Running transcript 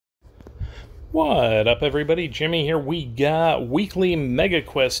What up, everybody? Jimmy here. We got weekly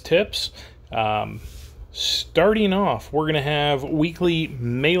Megaquest tips. Starting off, we're going to have weekly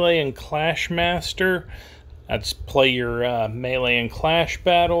Melee and Clash Master. That's play your Melee and Clash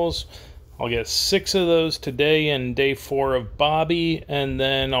battles. I'll get 6 of those today and day 4 of Bobby, and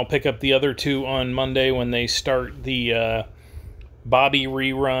then I'll pick up the other 2 on Monday when they start the Bobby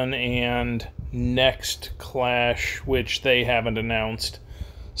rerun and next Clash, which they haven't announced.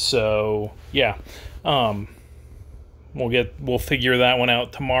 So yeah, we'll figure that one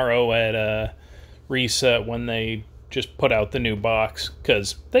out tomorrow at reset when they just put out the new box,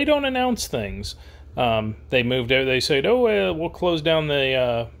 because they don't announce things. They moved out. They said, "Oh, we'll close down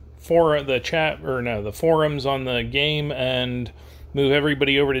the the forums on the game and move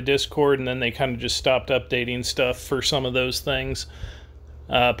everybody over to Discord," and then they kind of just stopped updating stuff for some of those things.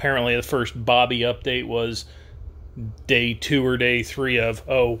 Apparently, the first Bobby update was day 2 or day 3 of,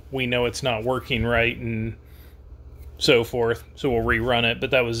 oh, we know it's not working right and so forth, so we'll rerun it.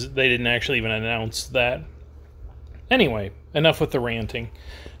 But they didn't actually even announce that. Anyway, enough with the ranting.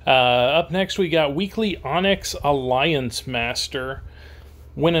 Up next, we got weekly Onyx Alliance Master.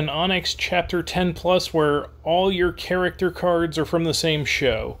 Win an Onyx Chapter 10 Plus where all your character cards are from the same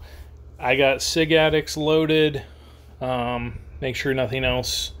show. I got Sig Addicts loaded. Make sure nothing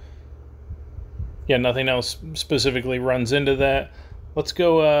else specifically runs into that. Let's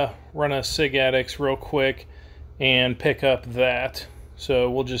go run a Sig Addicts real quick and pick up that. So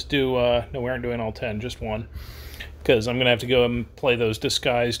we'll just do, no, we aren't doing all 10, just 1. Because I'm going to have to go and play those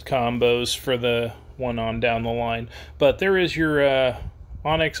disguised combos for the one on down the line. But there is your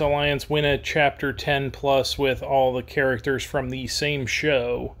Onyx Alliance win a Chapter 10 Plus with all the characters from the same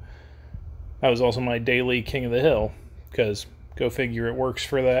show. That was also my daily King of the Hill, because go figure it works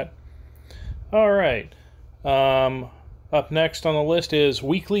for that. Alright, up next on the list is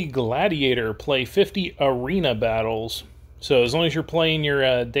Weekly Gladiator. Play 50 arena battles. So as long as you're playing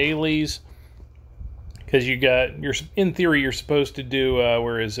your dailies, because in theory you're supposed to do,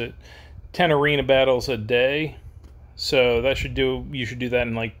 10 arena battles a day. So you should do that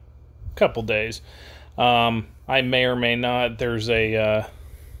in like a couple days. I may or may not. There's a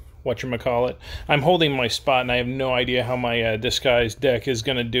whatchamacallit. I'm holding my spot, and I have no idea how my disguised deck is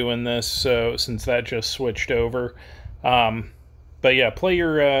going to do in this, so since that just switched over. But yeah, play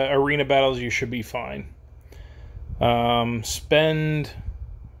your arena battles, you should be fine. Where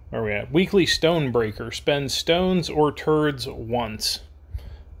are we at? Weekly Stonebreaker. Spend stones or turds once.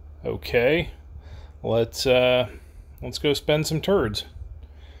 Okay. Let's go spend some turds.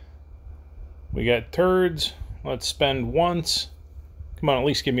 We got turds. Let's spend once. Come on, at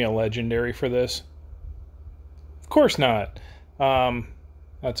least give me a legendary for this. Of course not.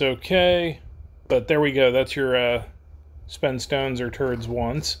 That's okay. But there we go. That's your spend stones or turds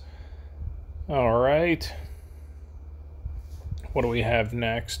once. Alright. What do we have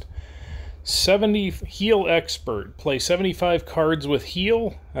next? 70 Heal Expert. Play 75 cards with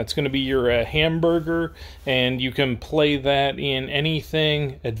Heal. That's going to be your hamburger. And you can play that in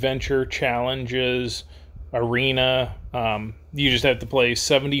anything. Adventure, challenges, arena. You just have to play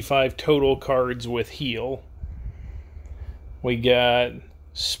 75 total cards with Heal. We got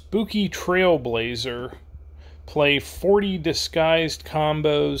Spooky Trailblazer. Play 40 disguised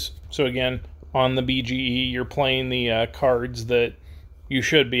combos. So again, on the BGE, you're playing the cards that you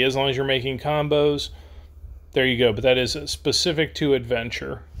should be, as long as you're making combos. There you go, but that is specific to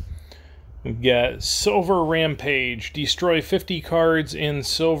adventure. We've got Silver Rampage. Destroy 50 cards in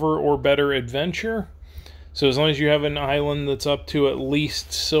silver or better adventure. So as long as you have an island that's up to at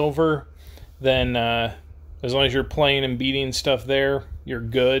least silver, then as long as you're playing and beating stuff there, you're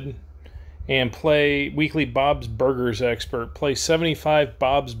good. And play weekly Bob's Burgers Expert. Play 75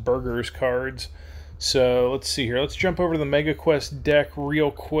 Bob's Burgers cards. So let's see here. Let's jump over to the Megaquest deck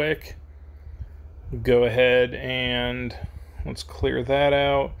real quick. Go ahead and let's clear that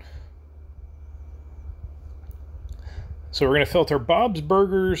out. So we're going to filter Bob's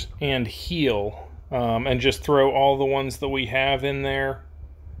Burgers and Heal. And just throw all the ones that we have in there.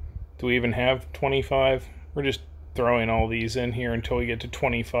 Do we even have 25? We're just throwing all these in here until we get to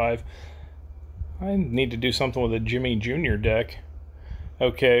 25. I need to do something with a Jimmy Jr. deck.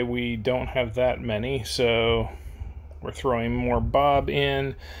 Okay, we don't have that many, so we're throwing more Bob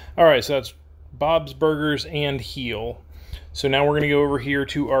in. Alright, so that's Bob's Burgers and Heal. So now we're going to go over here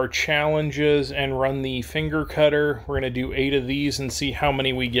to our challenges and run the finger cutter. We're going to do 8 of these and see how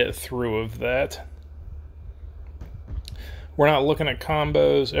many we get through of that. We're not looking at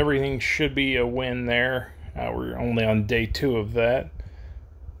combos. Everything should be a win there. We're only on day 2 of that.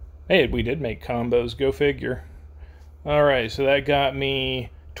 Hey, we did make combos. Go figure. Alright, so that got me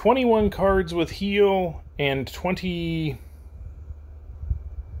 21 cards with heal and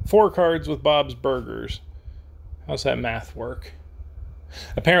 24 cards with Bob's Burgers. How's that math work?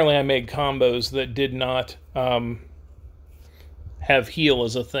 Apparently I made combos that did not have heal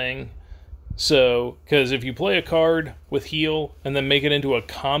as a thing. So, because if you play a card with heal and then make it into a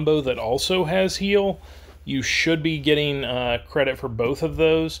combo that also has heal, you should be getting credit for both of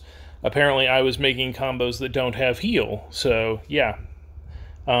those. Apparently I was making combos that don't have heal, so yeah.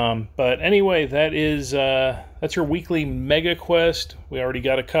 But anyway, that's your weekly Megaquest. We already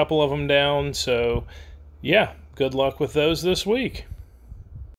got a couple of them down, so yeah, good luck with those this week.